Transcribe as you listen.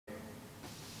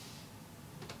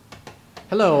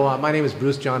Hello, my name is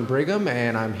Bruce John Brigham,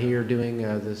 and I'm here doing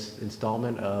this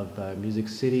installment of Music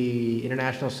City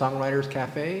International Songwriters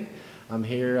Cafe. I'm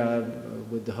here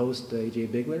with the host,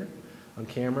 AJ Bigler, on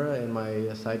camera, and my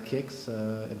sidekicks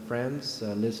and friends,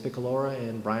 Liz Ficalora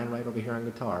and Brian Wright over here on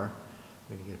guitar.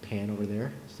 We can get a pan over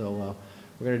there. So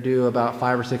we're going to do about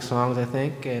 5 or 6 songs, I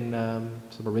think, and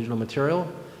some original material.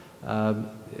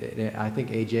 I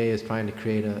think AJ is trying to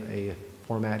create a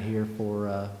format here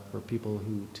for people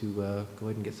who to go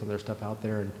ahead and get some of their stuff out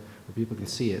there and where people can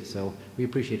see it. So we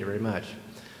appreciate it very much.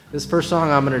 This first song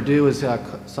I'm going to do is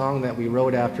a song that we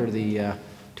wrote after the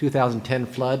 2010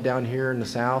 flood down here in the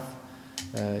south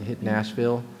hit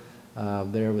Nashville.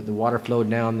 The water flowed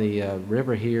down the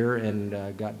river here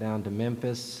and got down to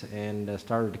Memphis and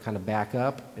started to kind of back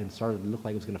up and started to look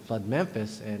like it was going to flood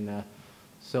Memphis. And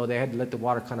so they had to let the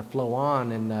water kind of flow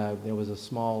on, and there was a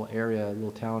small area, a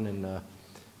little town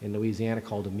in Louisiana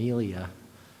called Amelia,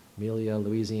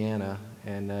 Louisiana,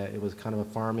 and it was kind of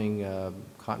a farming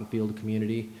cotton field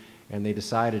community, and they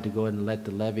decided to go ahead and let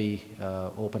the levee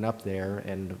open up there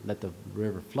and let the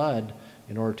river flood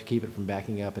in order to keep it from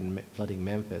backing up and flooding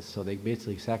Memphis. So they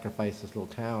basically sacrificed this little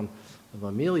town of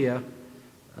Amelia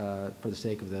for the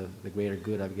sake of the greater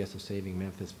good, I guess, of saving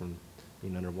Memphis from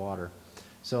being underwater.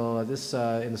 So this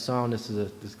in the song, this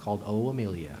is called "Oh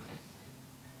Amelia."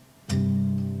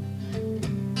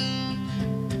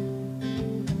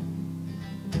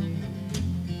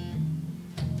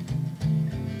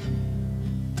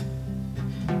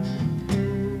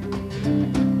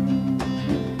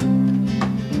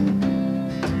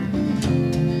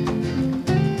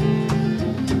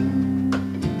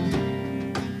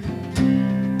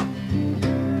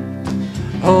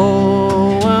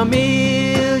 Oh,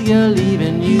 Amelia,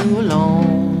 leaving you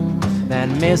alone. That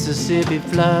Mississippi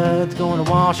flood's gonna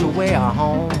wash away our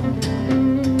home.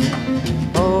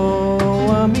 Oh,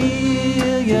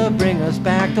 Amelia, bring us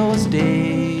back those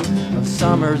days of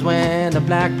summers when the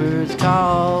blackbirds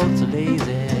called so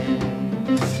lazy.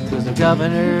 'Cause the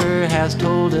governor has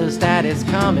told us that it's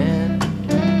coming,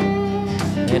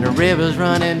 and the river's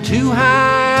running too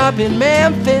high up in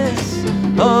Memphis.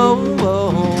 Oh,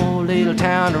 oh, little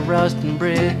town of rust and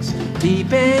bricks,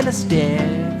 deep in the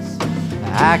sticks.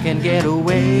 I can get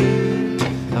away.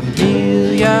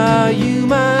 Amelia, you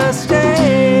must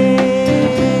stay.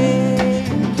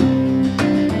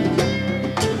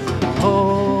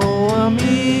 Oh,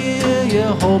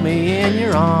 Amelia, hold me in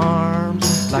your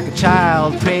arms like a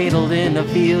child cradled in the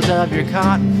fields of your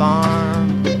cotton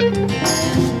farm.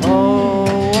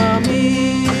 Oh,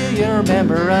 Amelia,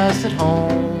 remember us at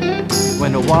home.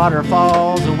 When the water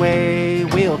falls away,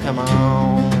 we'll come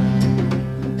on.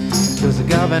 'Cause the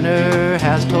governor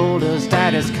has told us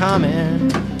that it's coming,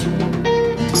 and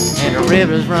the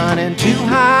river's running too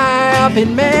high up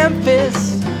in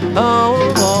Memphis.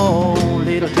 Oh, oh,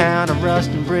 little town of rust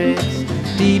and bricks,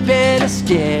 deep in the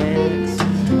sticks.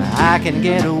 I can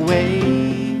get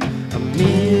away.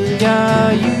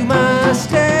 Amelia, you must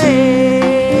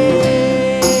stay.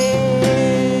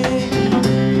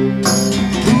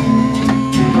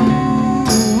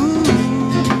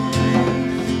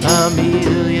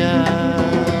 Amelia,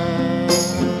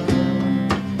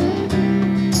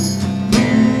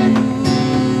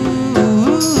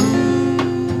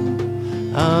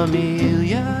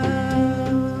 Amelia.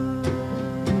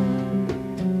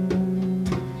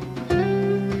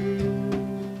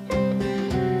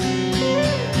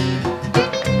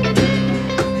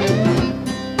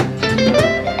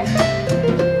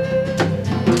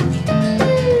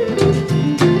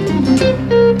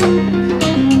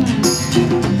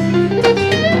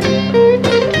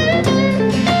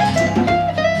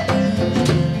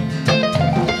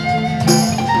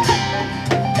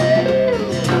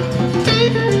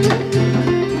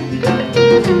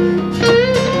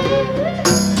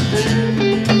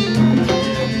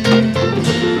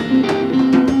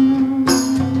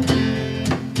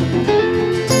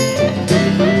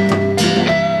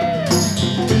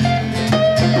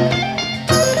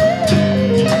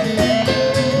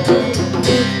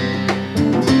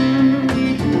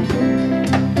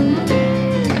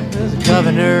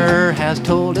 Governor has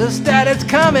told us that it's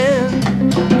coming,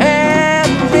 and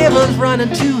the river's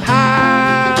running too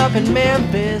high up in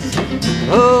Memphis.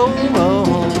 Oh,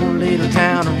 oh, little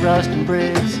town of rust and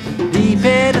bricks, deep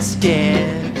in the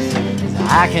sticks.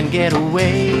 I can get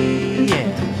away, yeah.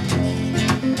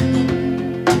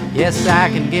 Yes, I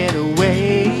can get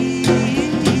away.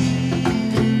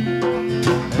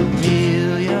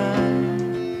 Amelia,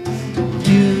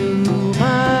 you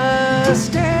must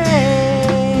stay.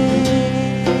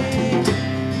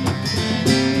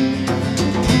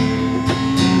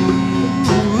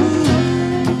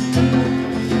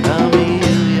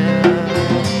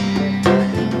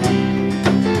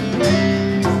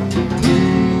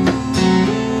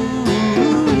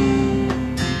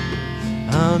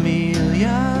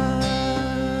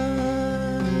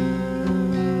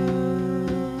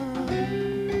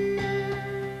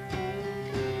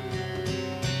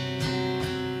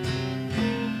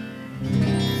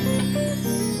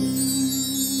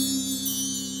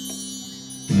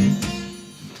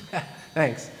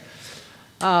 Thanks.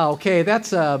 Okay,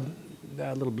 that's a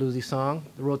little bluesy song.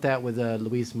 I wrote that with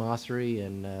Luis Mossery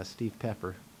and Steve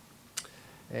Pepper.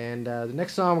 And the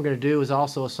next song we're going to do is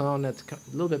also a song that's a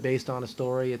little bit based on a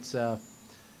story. It's the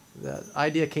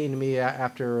idea came to me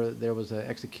after there was an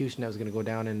execution that was going to go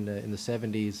down in the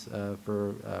 70s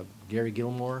for Gary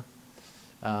Gilmore.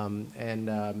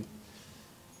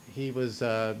 He was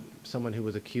someone who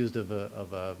was accused of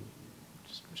a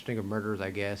string of murders, I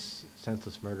guess,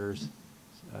 senseless murders,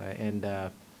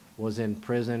 and was in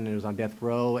prison and was on death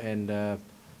row and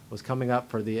was coming up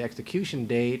for the execution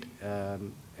date,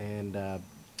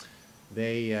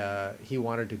 he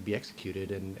wanted to be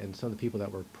executed, and some of the people that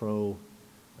were pro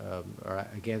or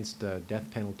against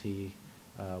death penalty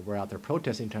were out there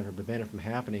protesting, trying to prevent it from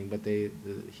happening, but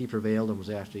he prevailed and was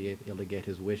actually able to get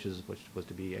his wishes, which was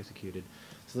to be executed.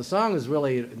 So the song is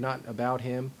really not about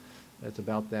him. It's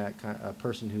about that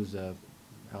person who's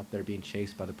out there being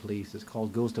chased by the police. It's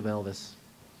called Ghost of Elvis.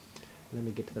 Let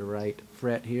me get to the right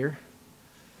fret here.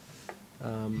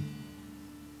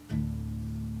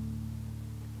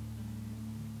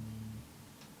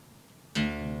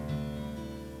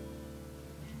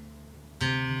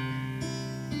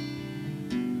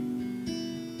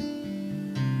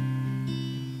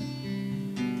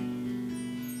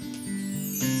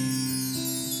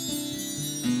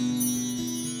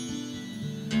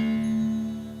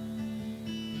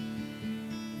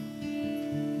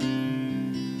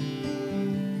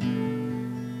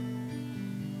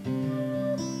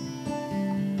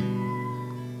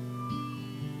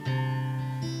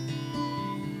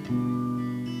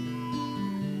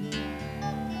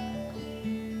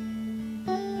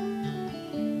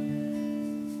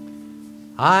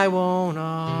 I won't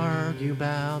argue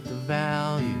about the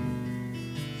value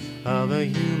of a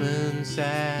human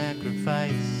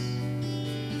sacrifice.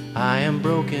 I am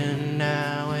broken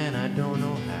now and I don't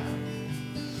know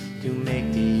how to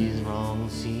make these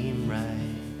wrongs seem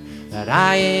right. But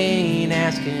I ain't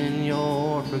asking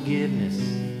your forgiveness.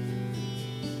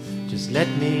 Just let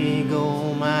me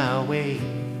go my way,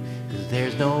 'cause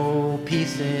there's no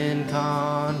peace in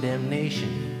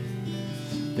condemnation.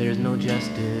 There's no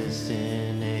justice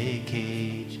in a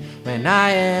cage. When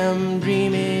I am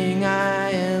dreaming,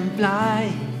 I am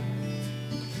flying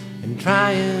and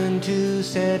trying to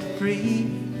set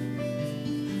free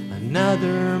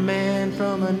another man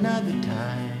from another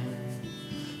time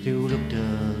who looked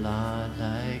a lot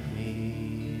like me.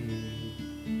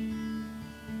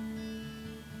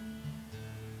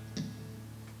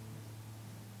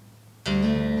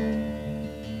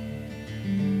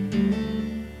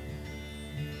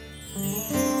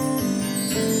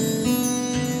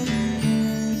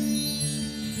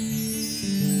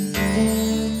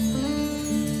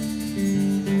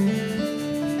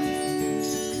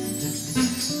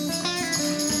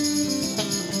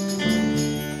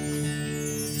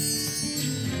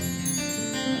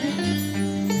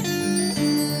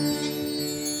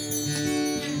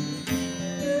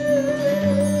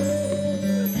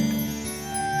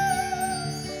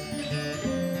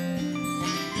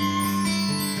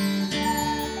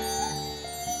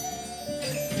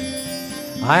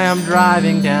 I am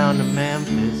driving down to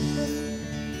Memphis,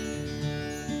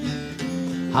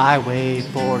 Highway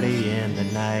 40 in the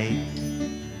night.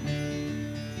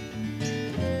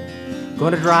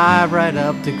 Gonna drive right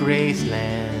up to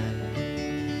Graceland,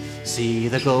 see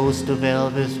the ghost of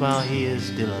Elvis while he is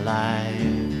still alive.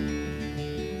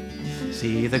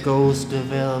 See the ghost of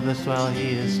Elvis while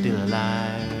he is still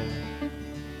alive.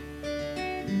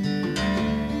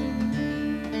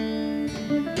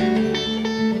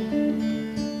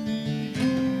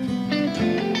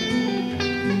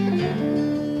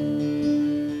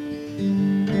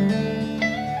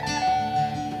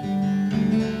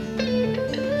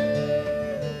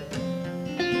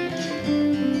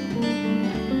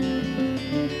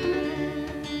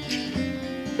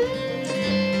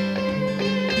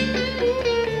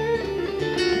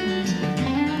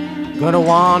 Gonna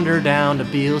wander down to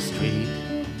Beale Street.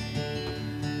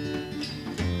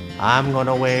 I'm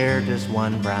gonna wear just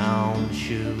one brown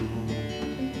shoe.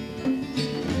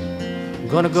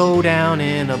 Gonna go down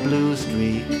in a blue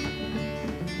streak,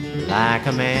 like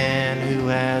a man who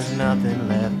has nothing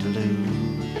left to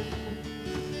lose.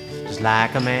 Just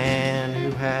like a man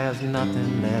who has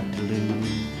nothing left to lose.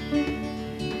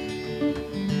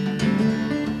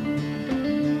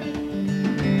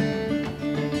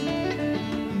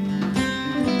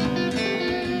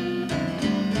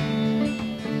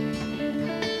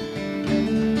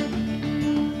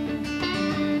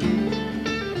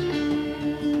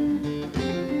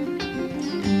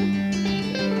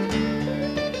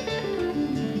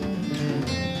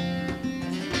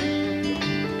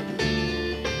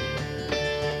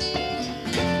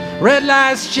 Red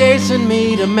lights chasing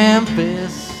me to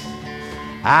Memphis,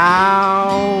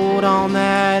 out on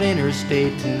that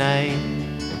interstate tonight.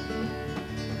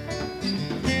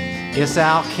 Guess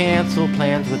I'll cancel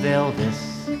plans with Elvis.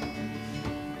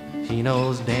 He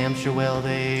knows damn sure well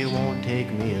they won't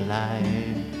take me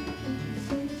alive.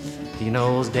 He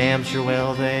knows damn sure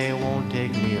well they won't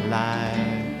take me alive.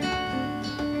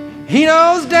 He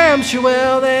knows damn sure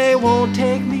well they won't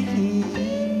take me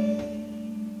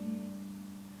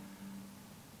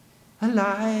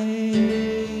alive.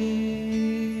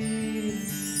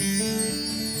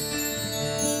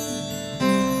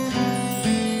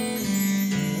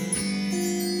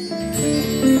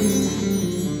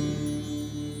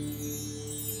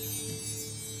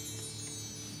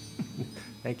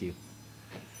 Thank you.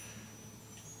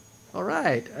 All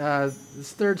right,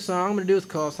 this third song I'm going to do is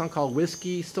a song called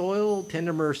Whiskey Soil,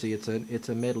 Tender Mercy. It's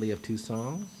a medley of two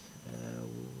songs.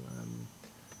 I'm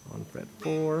on fret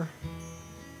 4.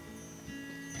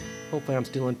 Hopefully I'm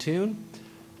still in tune.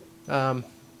 This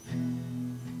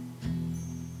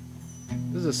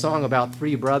is a song about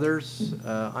 3 brothers.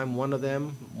 I'm one of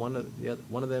them. One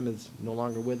of them is no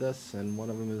longer with us, and one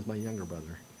of them is my younger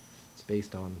brother. It's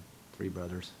based on 3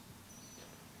 brothers.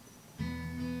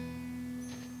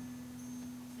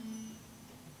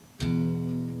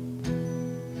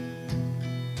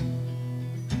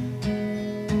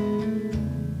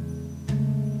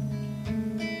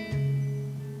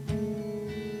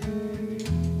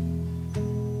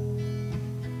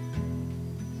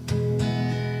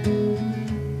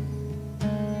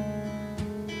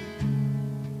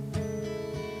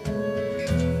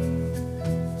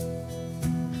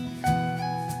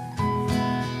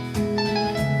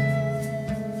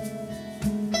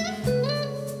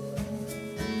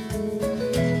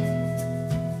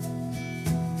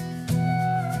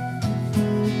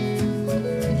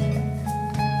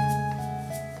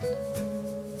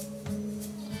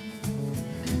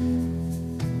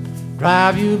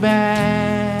 Drive you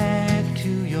back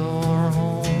to your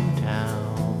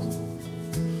hometown,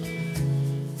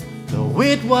 though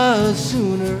it was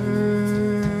sooner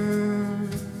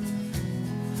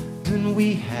than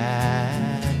we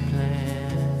had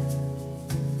planned.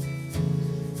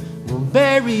 We'll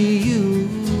bury you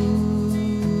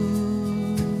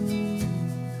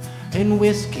in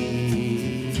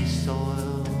whiskey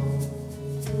soil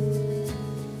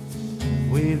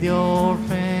with your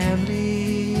family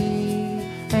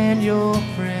and your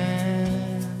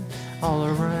friends all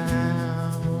around.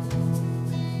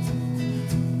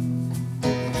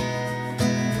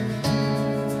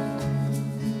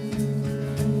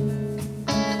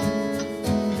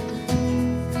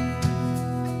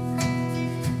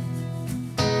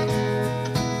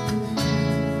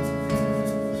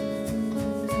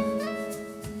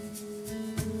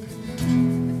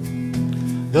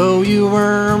 Though you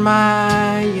were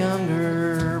my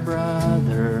younger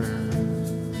brother,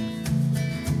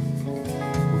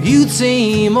 you'd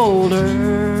seem older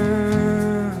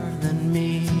than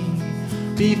me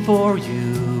before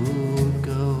you'd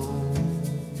go.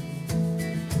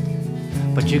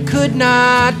 But you could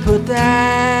not put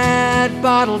that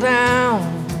bottle down,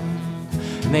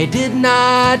 and they did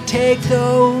not take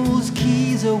those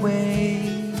keys away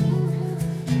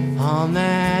on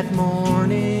that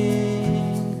morning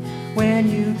when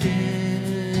you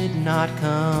did not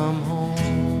come home.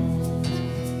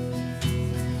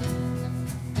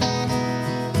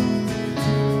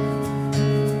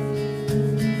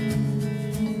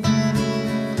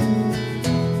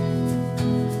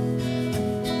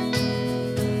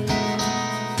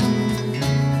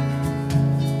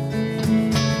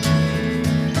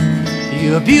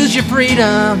 You abuse your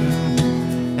freedom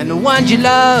and the ones you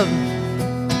love,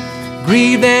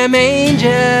 grieve them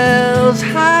angels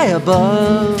high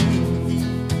above.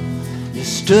 You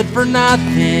stood for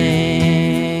nothing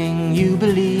you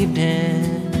believed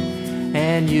in,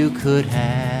 and you could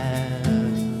have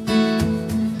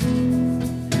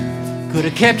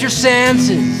kept your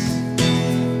senses,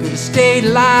 could have stayed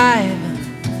alive,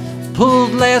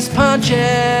 pulled less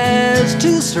punches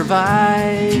to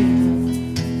survive.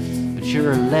 But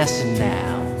you're a lesson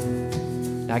now,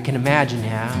 I can imagine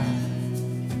how.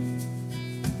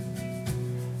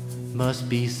 Must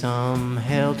be some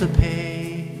hell to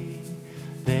pay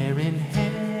there in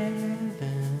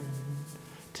heaven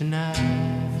tonight.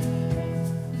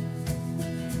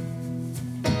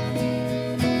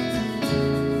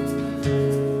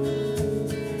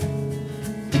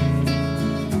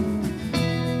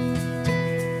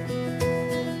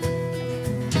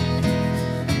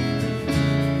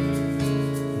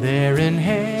 There in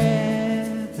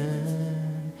heaven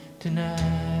tonight.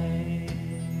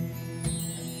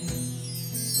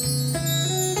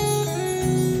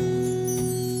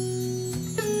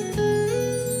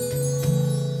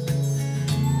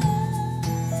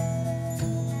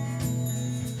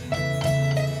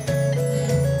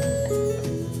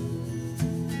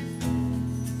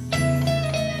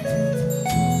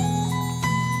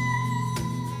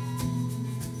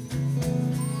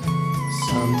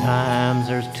 Sometimes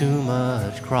there's too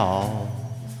much crawl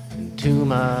and too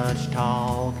much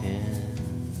talking.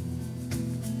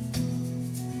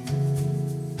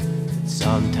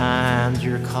 Sometimes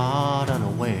you're caught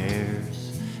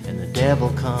unawares and the devil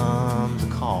comes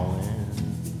a-calling.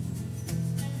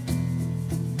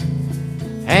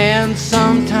 And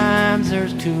sometimes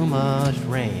there's too much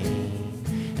rain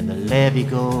and the levee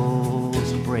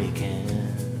goes breaking.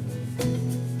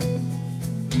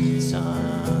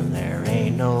 Son, there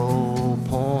ain't no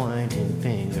pointing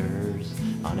fingers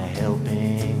on a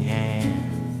helping hand.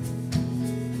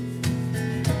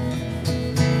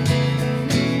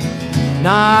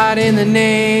 Not in the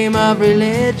name of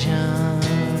religion,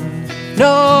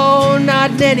 no,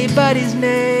 not in anybody's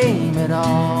name at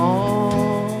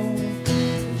all.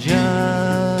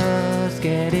 Just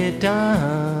get it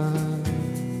done.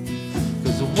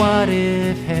 'Cause what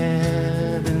if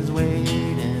heaven's waiting?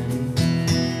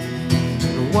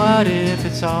 What if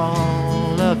it's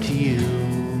all up to you?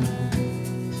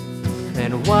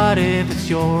 And what if it's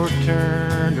your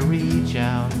turn to reach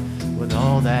out with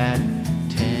all that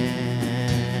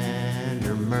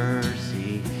tender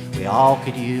mercy? We all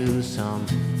could use some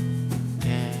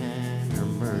tender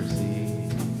mercy.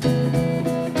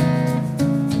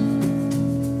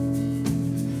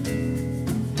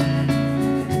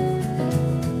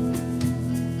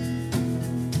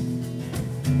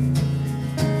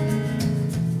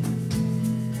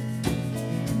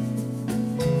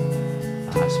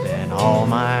 I spent all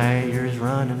my years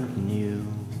running from you,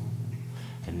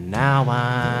 and now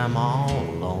I'm all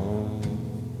alone.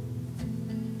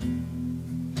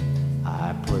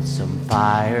 I put some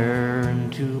fire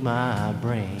into my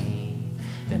brain,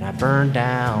 then I burned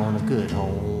down a good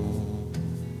home.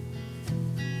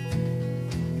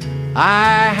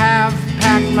 I have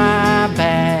packed my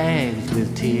bags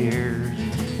with tears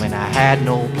when I had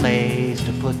no place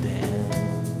to put them.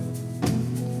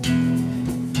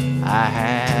 I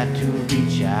had to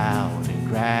reach out and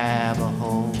grab a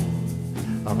hold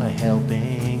of a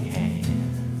helping hand.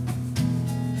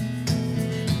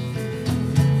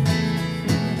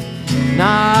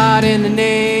 Not in the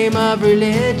name of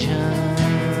religion,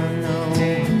 no,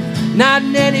 not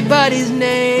in anybody's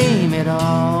name at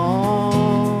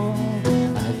all.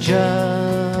 I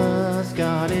just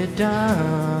got it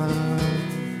done.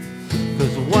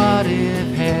 'Cause what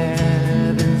if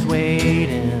heaven's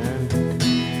waiting?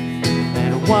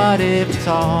 What if it's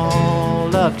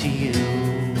all up to you?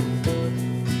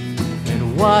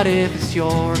 And what if it's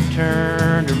your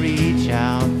turn to reach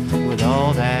out with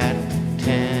all that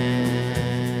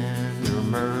tender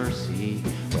mercy?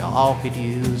 We all could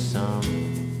use some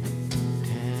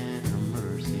tender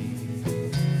mercy.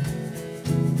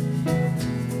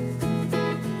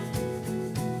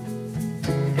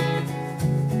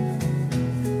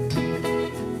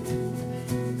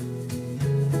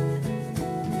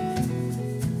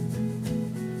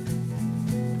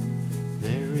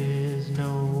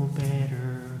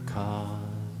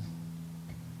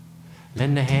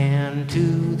 Lend a hand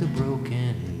to the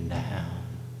broken down.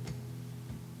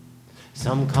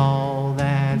 Some call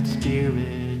that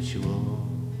spiritual.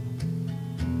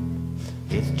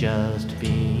 It's just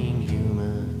being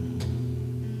human.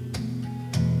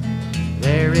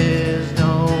 There is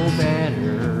no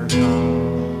better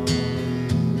cause.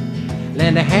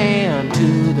 Lend a hand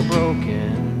to the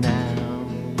broken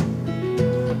down.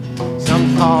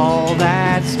 Some call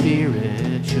that spiritual.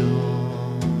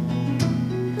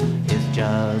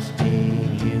 Just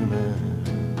being human.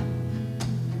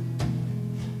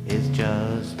 It's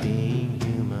just being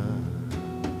human.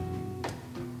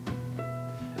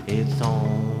 It's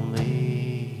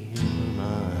only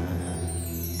human.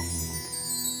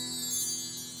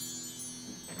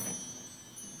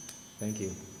 Thank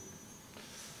you.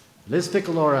 Liz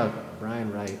Piccolora,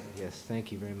 Brian Wright. Yes,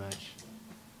 thank you very much.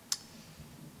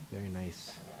 Very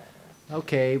nice.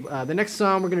 Okay, the next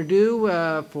song we're going to do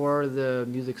for the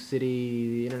Music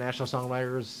City International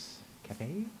Songwriters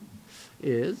Cafe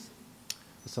is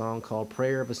a song called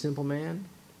Prayer of a Simple Man.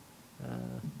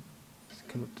 Let's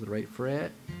come up to the right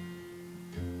fret.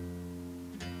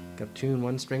 Got to tune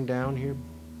one string down here.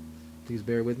 Please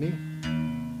bear with me.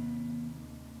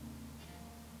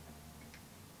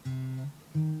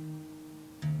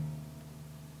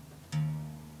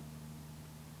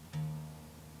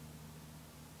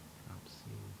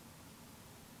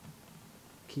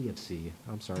 Key of C.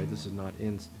 I'm sorry, this is not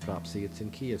in drop C, it's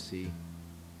in key of C.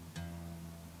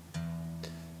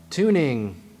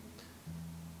 Tuning,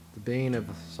 the bane of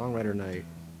songwriter night.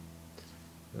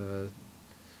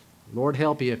 Lord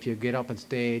help you if you get up on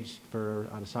stage on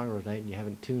a songwriter night and you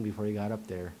haven't tuned before you got up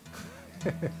there.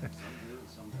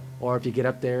 Or if you get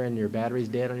up there and your battery's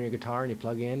dead on your guitar and you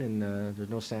plug in and there's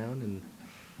no sound, and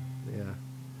yeah,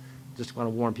 just want to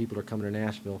warn people who are coming to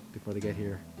Nashville before they get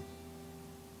here.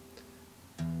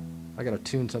 I gotta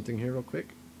tune something here real quick.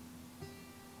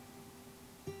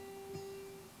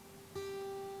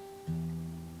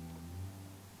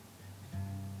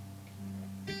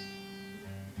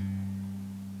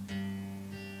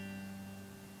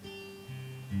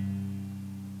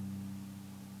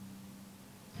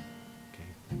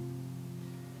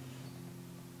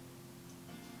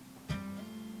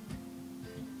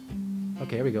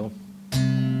 Okay, here we go.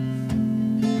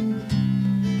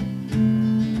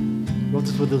 Wrote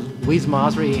this with Louise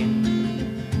Mosry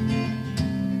and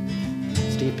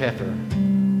Steve Pfeffer.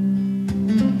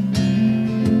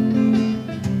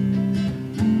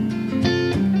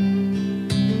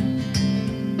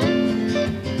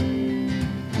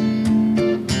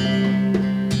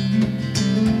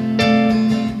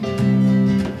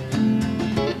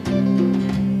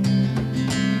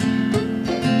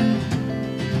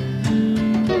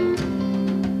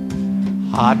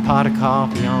 Hot pot of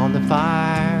coffee on the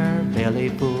fire, belly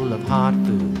full of hot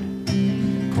food.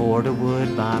 Cord of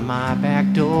wood by my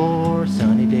back door,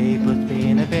 sunny day puts me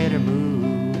in a better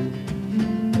mood.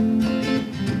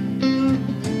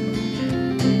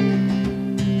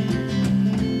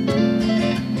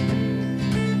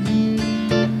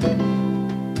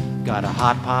 Got a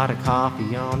hot pot of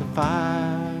coffee on the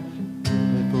fire,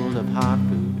 belly full of hot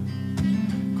food.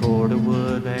 Cord of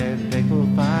wood, belly full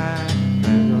of fire.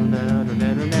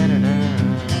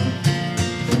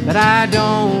 But I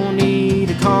don't need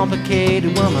a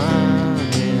complicated woman,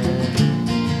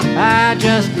 yeah. I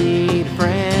just need a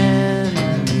friend.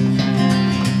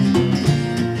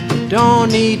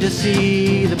 Don't need to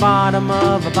see the bottom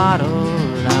of a bottle,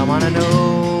 I wanna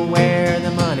know where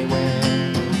the money went.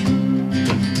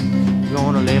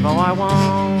 Gonna live how I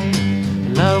want,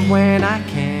 love when I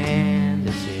can.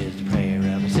 This is the prayer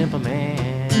of a simple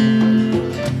man.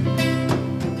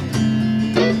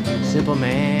 Simple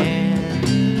man.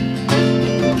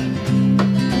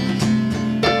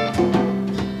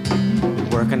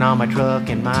 Working on my truck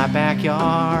in my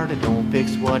backyard, I don't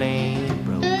fix what ain't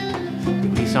broke.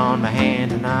 Release on my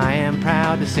hand, and I am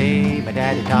proud to say my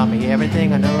daddy taught me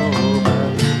everything I know.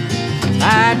 But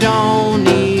I don't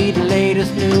need the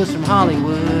latest news from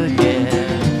Hollywood,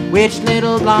 yeah. Which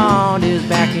little blonde is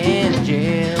back in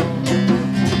jail?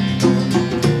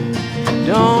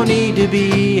 Don't need to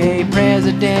be a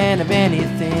president of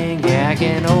anything, yeah, I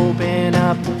can open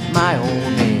up my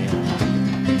own mail.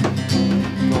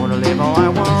 Gonna live all I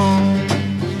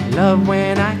want, love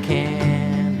when I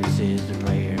can. This is the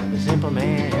prayer of a simple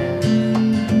man.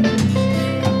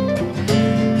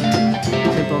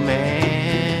 Simple man.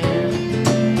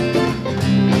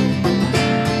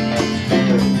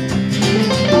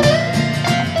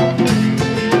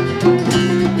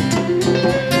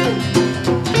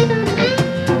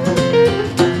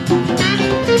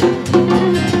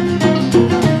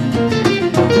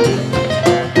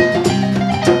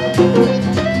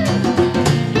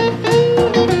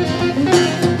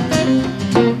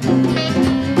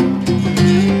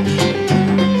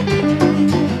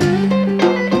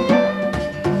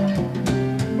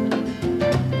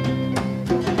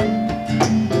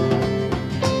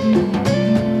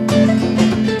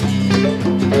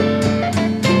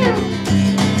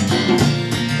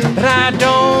 But I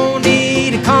don't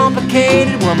need a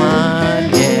complicated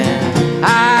woman, yeah.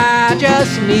 I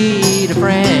just need a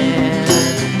friend.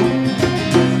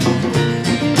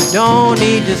 Don't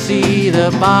need to see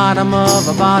the bottom of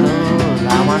a bottle,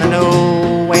 I wanna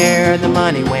know where the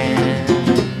money went.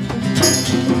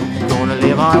 Gonna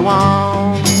live how I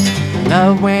want,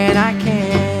 love when I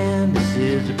can. This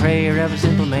is the prayer of a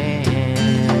simple man.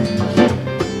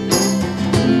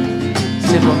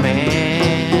 Simple man.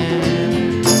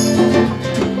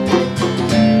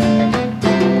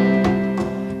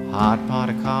 Hot pot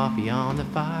of coffee on the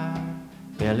fire,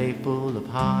 belly full of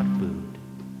hot food.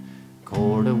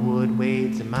 Cord of wood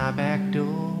waits at my back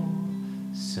door,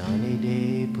 sunny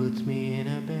day puts me in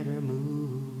a better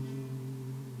mood.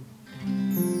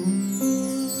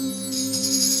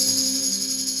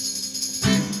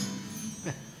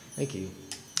 Thank you.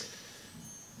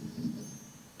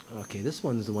 Okay, this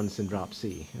one's the one that's in drop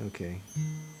C. Okay.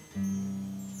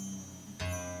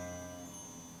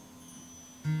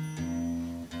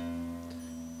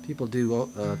 People do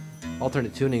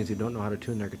alternate tunings who don't know how to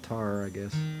tune their guitar, I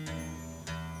guess.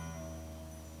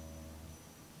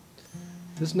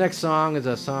 This next song is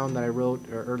a song that I wrote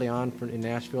early on in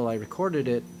Nashville. I recorded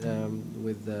it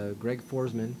with Greg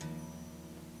Forsman.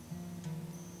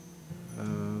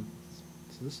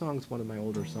 So this song's one of my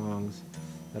older songs.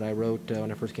 that I wrote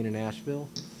when I first came to Nashville.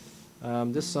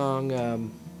 This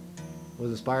song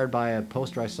was inspired by a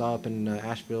poster I saw up in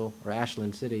Asheville or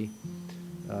Ashland City.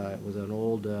 It was an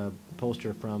old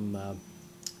poster from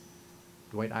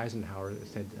Dwight Eisenhower. It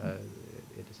said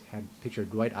it just had a picture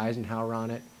of Dwight Eisenhower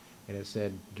on it, and it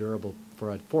said "durable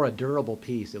for a durable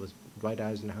peace." It was Dwight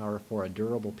Eisenhower for a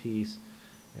durable peace,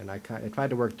 and I tried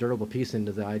to work durable peace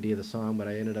into the idea of the song, but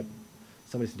I ended up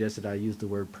somebody suggested I use the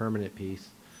word permanent peace.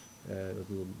 It was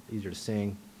a little easier to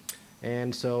sing,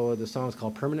 and so the song is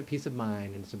called "Permanent Peace of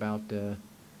Mind," and it's about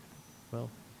well,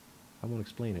 I won't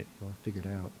explain it. You'll figure it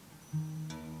out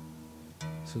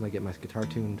as soon as I get my guitar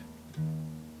tuned.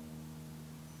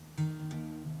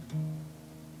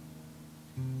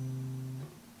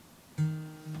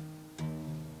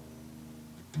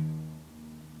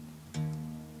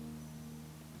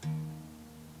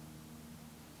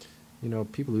 You know,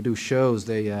 people who do shows,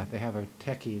 they have a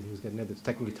techie who's got another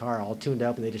second guitar all tuned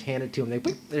up, and they just hand it to them.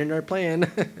 They're in there playing.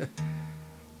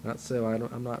 Not so.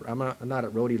 I'm not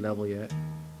at roadie level yet.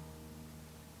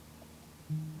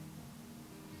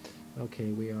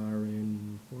 Okay, we are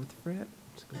in 4th fret.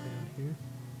 Let's go down here.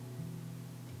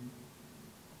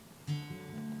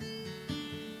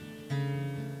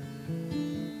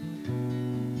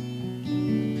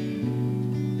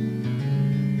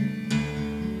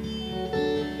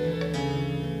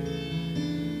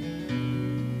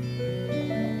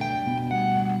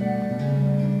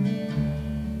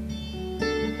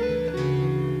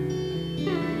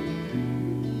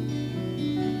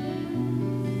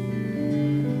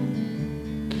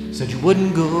 Said you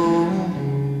wouldn't go,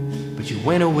 but you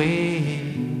went away.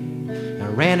 I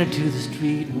ran into the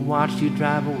street and watched you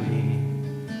drive away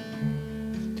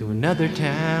to another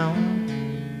town.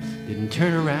 Didn't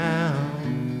turn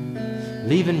around,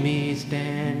 leaving me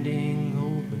standing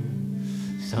open.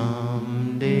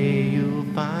 Someday you'll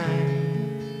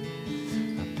find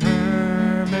a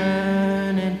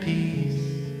permanent peace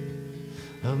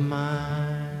of mind.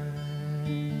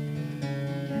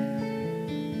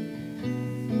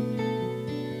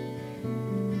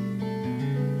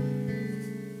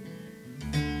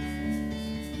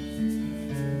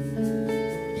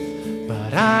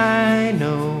 But I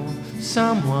know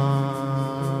someone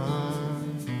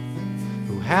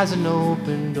who has an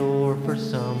open door for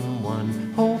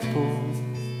someone hopeful,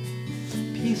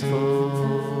 peaceful.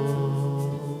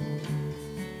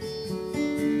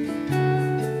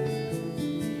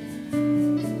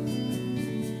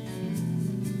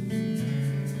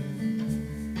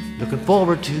 Looking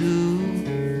forward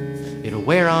to, it'll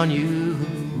wear on you.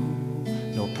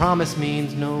 No promise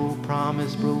means no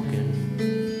promise broken.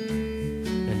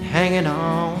 Hanging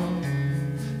on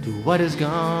to what is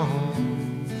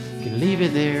gone can leave you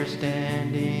there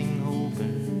standing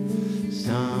open.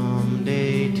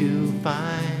 Someday to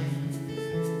find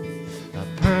a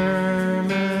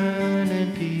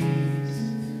permanent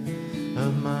peace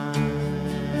of mind.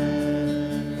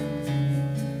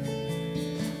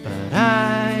 But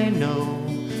I know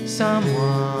someone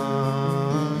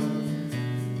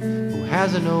who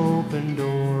has an open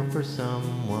door for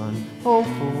someone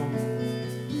hopeful,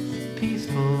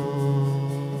 peaceful.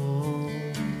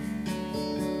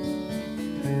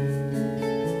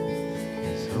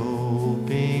 Is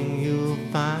hoping you'll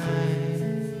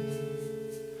find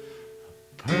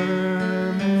a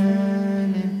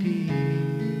permanent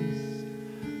peace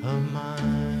of mind.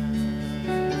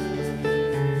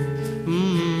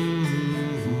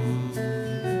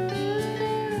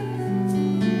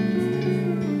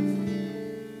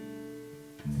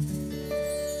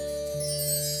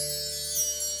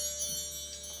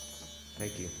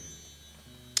 Thank you.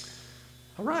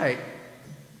 All right,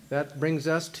 that brings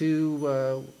us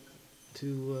to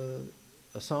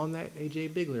a song that A.J.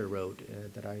 Bigler wrote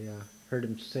that I heard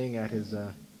him sing at his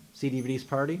CD release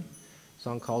party. A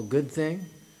song called "Good Thing,"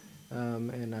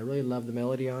 and I really love the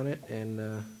melody on it,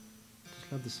 and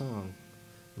just love the song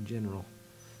in general.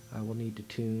 I will need to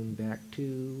tune back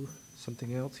to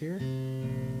something else here.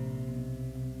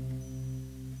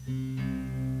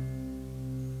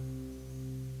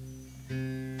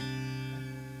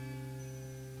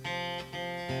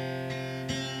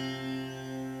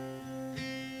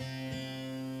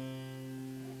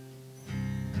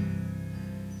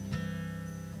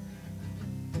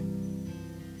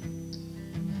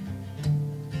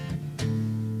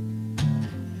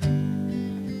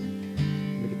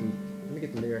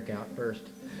 Out first.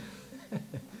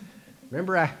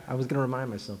 Remember, I was going to remind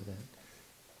myself of that.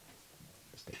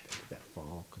 Let's take that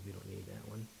fall because we don't need that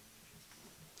one.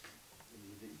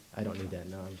 I don't need that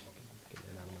now. I'm just getting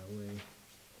that out of my way.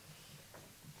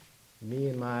 Me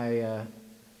and my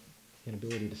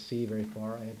inability to see very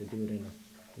far, I had to do it in a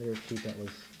There's a sheet that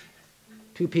was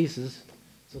 2 pieces,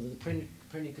 so that the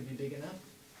printing could be big enough.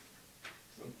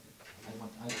 I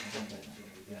want that.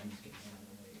 Yeah, I'm just getting it out of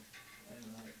the way.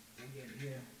 Alright, we'll get it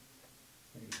here.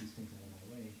 Gotta get these things out of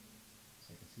my way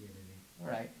so I can see everything.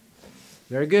 Alright.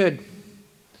 Very good.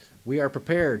 We are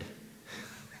prepared.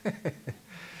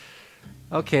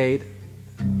 Okay.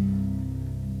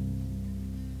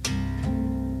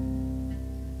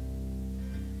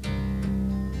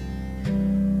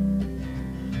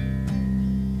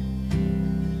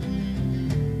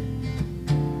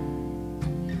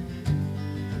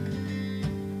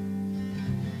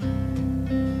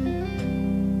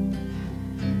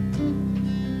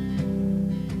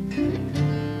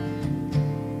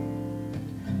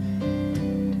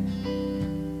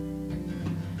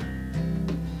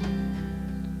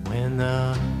 When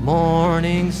the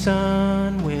morning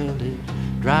sun, well, it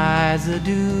dries the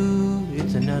dew,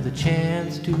 it's another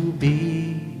chance to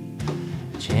be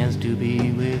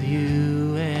with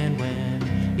you. And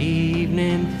when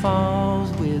evening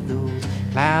falls with those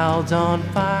clouds on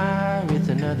fire, it's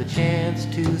another chance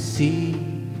to see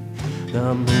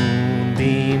the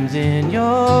moonbeams in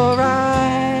your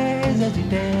eyes as you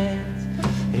dance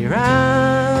here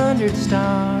under the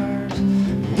stars.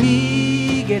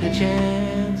 We get a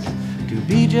chance to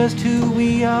be just who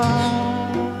we are.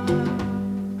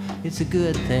 It's a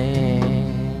good thing.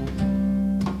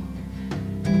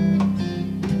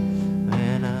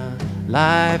 And a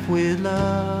life with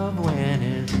love, when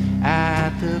it's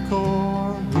at the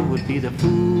core, who would be the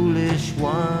foolish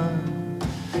one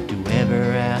to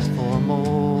ever ask for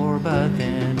more? But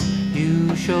then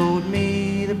you showed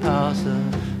me the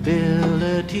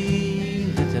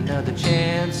possibilities. It's another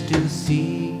chance to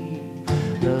see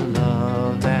the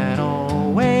love that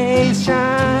always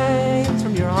shines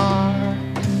from your heart.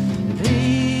 It's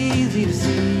easy to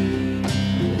see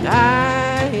that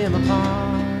I am a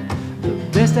part, the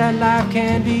best that life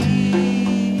can be.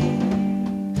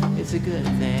 It's a good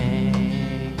thing.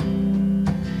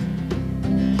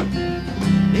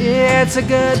 It's a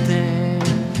good thing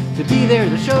to be there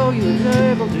to show you and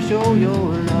able to show your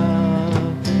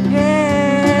love.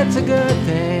 Yeah, it's a good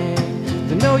thing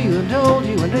to know you and told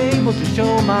you and able to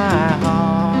show my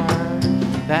heart.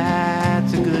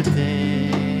 That's a good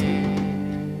thing.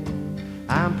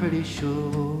 I'm pretty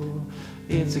sure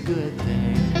it's a good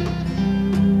thing.